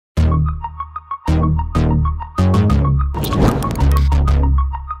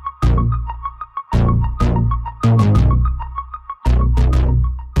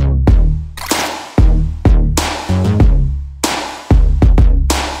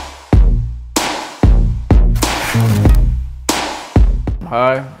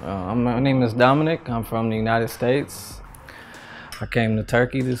Hi, my name is Dominic. I'm from the United States. I came to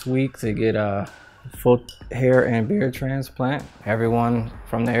Turkey this week to get a full hair and beard transplant. Everyone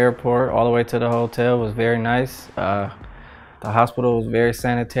from the airport all the way to the hotel was very nice. The hospital was very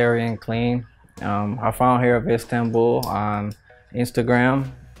sanitary and clean. I found Hair of Istanbul on Instagram.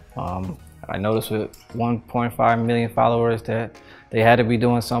 I noticed with 1.5 million followers that they had to be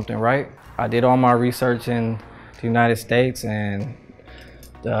doing something right. I did all my research in the United States, and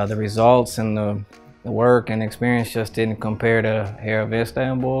the results and the work and experience just didn't compare to Hair of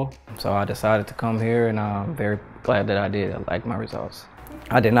Istanbul. So I decided to come here, and I'm very glad that I did. I like my results.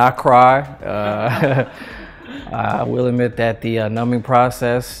 I did not cry. I will admit that the numbing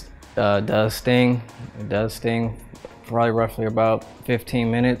process does sting. It does sting probably roughly about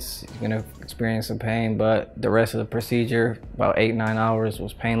 15 minutes. You're gonna experience some pain, but the rest of the procedure, about 8-9 hours,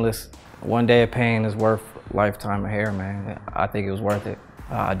 was painless. One day of pain is worth a lifetime of hair, man. I think it was worth it.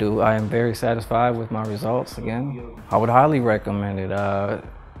 I am very satisfied with my results again. I would highly recommend it.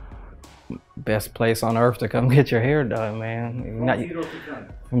 Best place on earth to come get your hair done, man.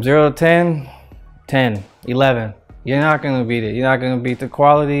 From 0 to 10, 10, 11. You're not gonna beat it. You're not gonna beat the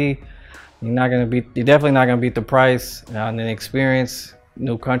quality. You're definitely not gonna beat the price and the experience.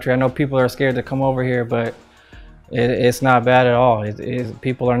 New country. I know people are scared to come over here, but it's not bad at all.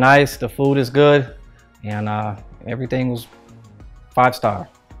 People are nice, the food is good, and everything was 5-star.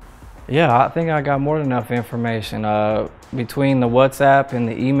 Yeah, I think I got more than enough information. Between the WhatsApp and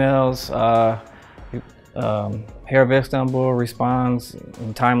the emails, Hair of Istanbul responds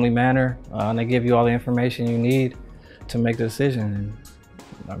in a timely manner, and they give you all the information you need to make the decision.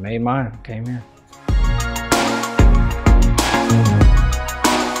 And I made mine, came here.